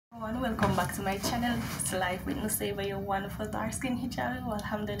everyone, welcome back to my channel. It's Life with Nusayba, your wonderful dark skin hijab.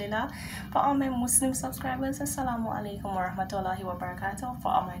 Alhamdulillah. For all my Muslim subscribers, assalamu alaikum wa rahmatullahi wa barakatuh. For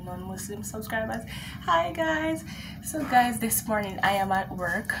all my non-Muslim subscribers, hi guys. So guys, this morning I am at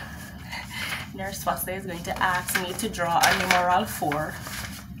work. Nurse Foster is going to ask me to draw a numeral 4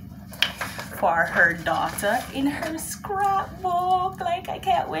 for her daughter in her scrapbook. Like, I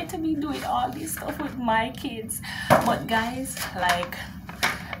can't wait to be doing all this stuff with my kids. But guys, like,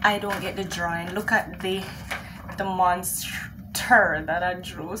 I don't get the drawing. Look at the monster that I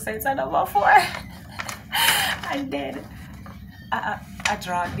drew. So it's a number 4. I did. I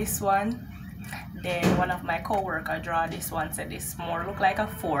draw this one. Then one of my co-worker draw this one. Said this more look like a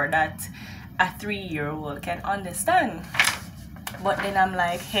 4 that a 3-year-old can understand. But then I'm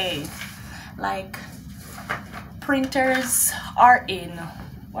like, hey, like, printers are in.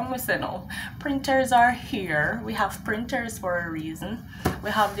 What am I saying now? Printers are here. We have printers for a reason. We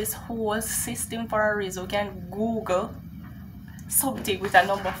have this whole system for a reason. We can Google something with a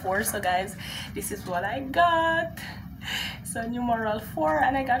number 4. So guys, this is what I got. So numeral 4,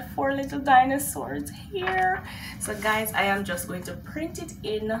 and I got 4 little dinosaurs here. So guys, I am just going to print it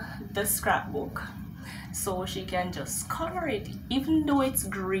in the scrapbook so she can just cover it, even though it's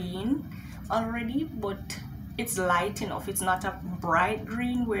green already, but it's light enough. It's not a bright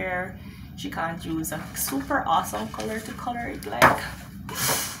green where she can't use a super awesome color to color it. Like,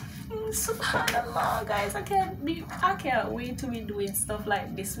 subhanallah guys, I can't wait to be doing stuff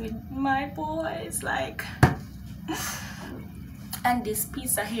like this with my boys. Like, and this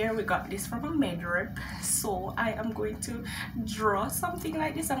pizza here, we got this from a Medrip. So I am going to draw something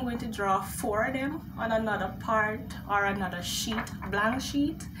like this. I'm going to draw 4 of them on another part or another sheet, blank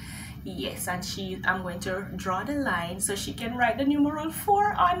sheet. Yes, and I'm going to draw the line so she can write the numeral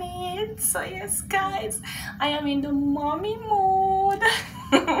 4 on it. So yes guys, I am in the mommy mode.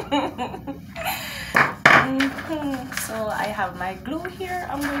 So I have my glue here.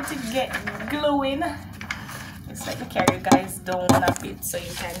 I'm going to get gluing. It's like, carry you guys down a bit so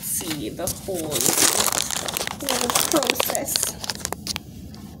you can see the whole process.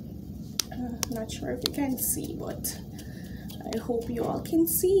 Not sure if you can see, but I hope you all can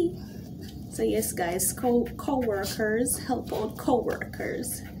see. So yes guys, co-workers help out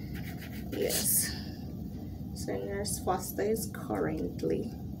co-workers. Yes. So Nurse Foster is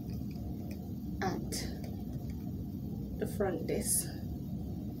currently at the front desk.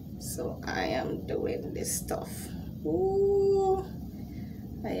 So I am doing this stuff. Ooh,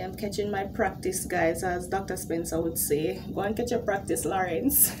 I am catching my practice, guys, as Dr. Spencer would say. Go and catch your practice,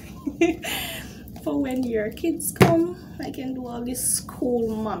 Lawrence. For when your kids come, I can do all this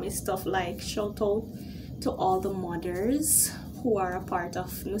cool mommy stuff. Like, shout out to all the mothers who are a part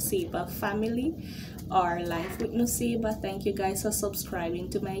of Nusayba family or Life with Nusayba. Thank you guys for subscribing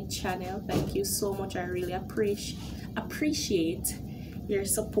to my channel. Thank you so much. I really appreciate your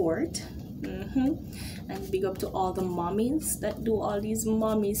support. And big up to all the mommies that do all these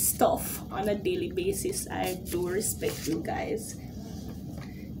mommy stuff on a daily basis. I do respect you guys,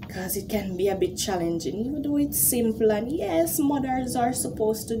 because it can be a bit challenging, even though it's simple. And yes, mothers are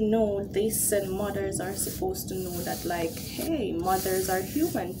supposed to know this, and mothers are supposed to know that, like, hey, mothers are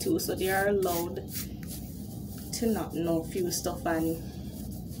human too, so they are allowed to not know few stuff. And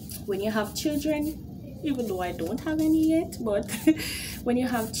when you have children, even though I don't have any yet, but when you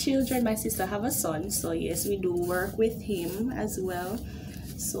have children, my sister have a son, so yes, we do work with him as well.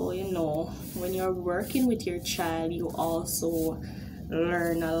 So you know, when you're working with your child, you also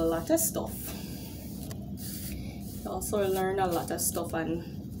learn a lot of stuff. You also learn a lot of stuff, and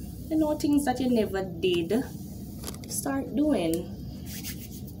you know, things that you never did, start doing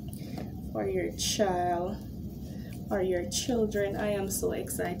for your child or your children. I am so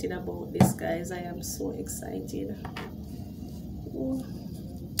excited about this, guys. I am so excited. Ooh.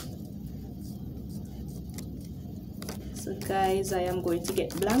 So guys, I am going to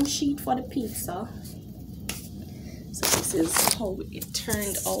get blank sheet for the pizza. So this is how it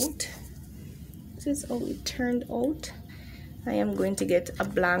turned out. This is how it turned out. I am going to get a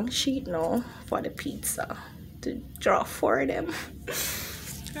blank sheet now for the pizza to draw 4 of them.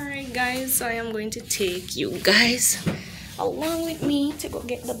 Alright guys, so I am going to take you guys along with me to go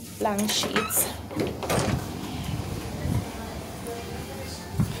get the blank sheets.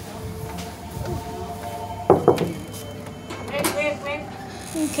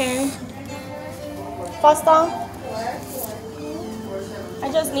 Okay. Faster.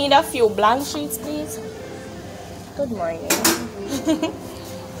 I just need a few blank sheets, please. Good morning.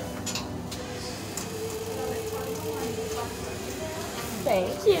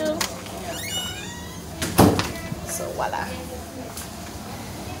 Thank you. So voila.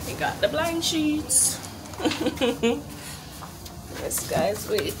 We got the blank sheets. Yes, guys,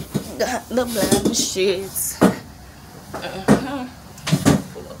 we got the blank sheets.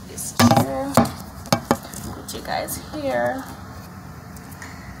 Pull up this chair. Put you guys here.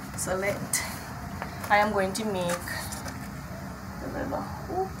 Select. I am going to make a little,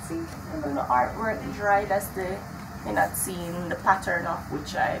 oopsie, a little artwork dry. That's the, you're not seeing the pattern of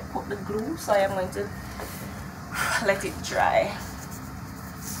which I put the glue, so I am going to let it dry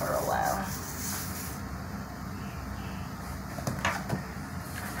for a while.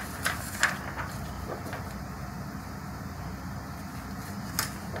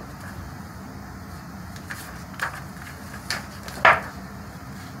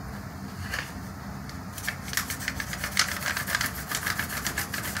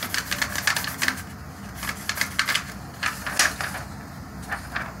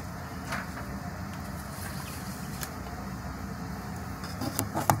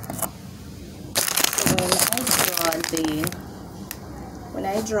 When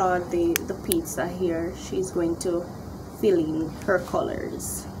I draw the pizza here, she's going to fill in her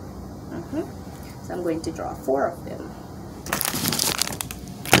colors. So I'm going to draw 4 of them.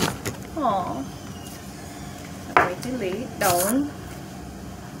 Oh, I'm going to lay it down.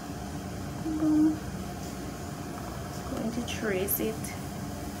 I'm going to trace it.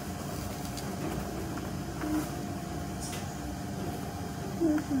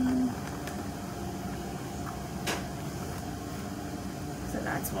 So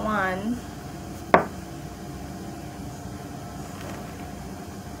that's 1.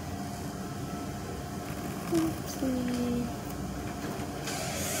 Oopsie.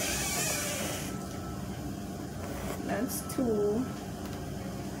 That's 2.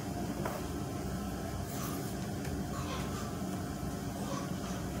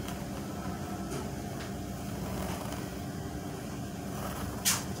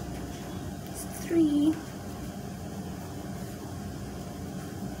 That's 3.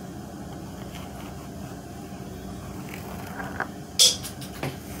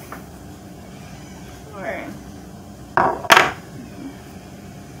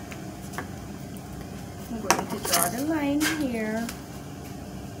 I'm going to draw the line here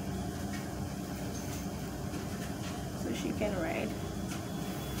so she can write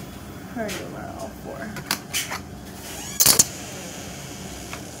her numeral 4.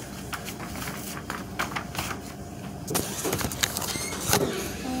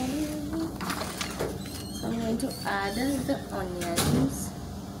 So I'm going to add the onions.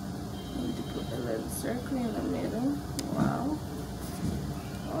 I'm going to put a little circle in the middle. Wow.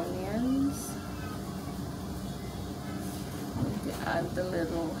 Onions. Add the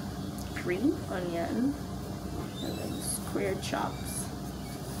little green onion and then square chops,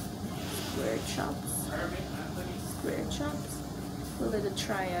 square chops, the little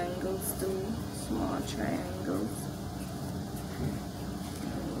triangles too, small triangles,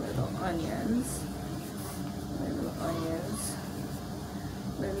 and little onions,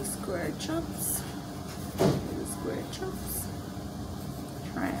 little square chops,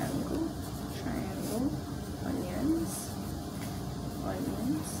 triangle, onions,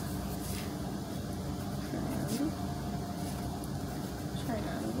 triangle,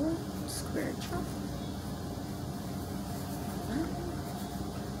 square chop,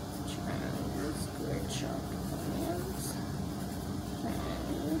 triangle, square chop, onions,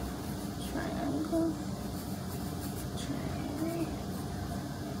 triangle,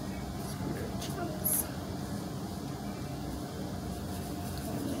 square chops,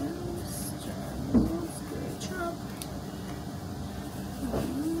 onions, triangle,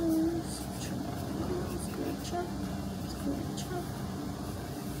 square chop.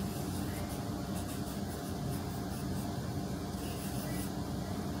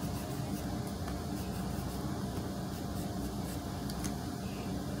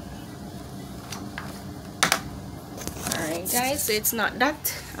 Alright guys, so it's not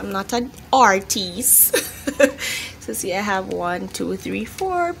that I'm not an artist. So see, I have 1, 2, 3,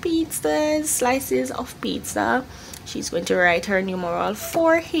 4 pizzas, slices of pizza. She's going to write her numeral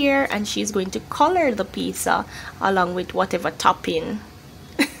 4 here, and she's going to color the pizza along with whatever topping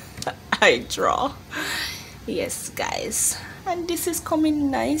I draw. Yes guys, and this is coming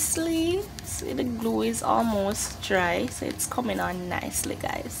nicely. See, the glue is almost dry, so it's coming on nicely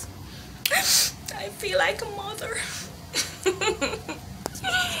guys. I feel like a mother.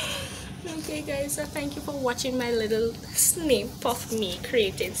 Okay guys, so thank you for watching my little snip of me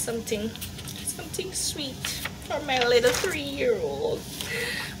creating something sweet for my little 3-year-old.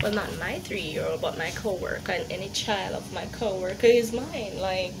 Well, not my 3-year-old, but my co-worker, and any child of my co-worker is mine.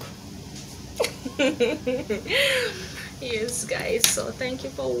 Like Yes guys, so thank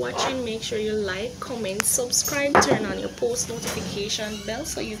you for watching. Make sure you like, comment, subscribe, turn on your post notification bell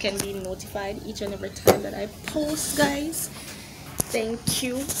so you can be notified each and every time that I post, guys.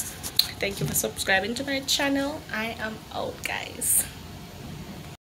 Thank you for subscribing to my channel. I am out, guys.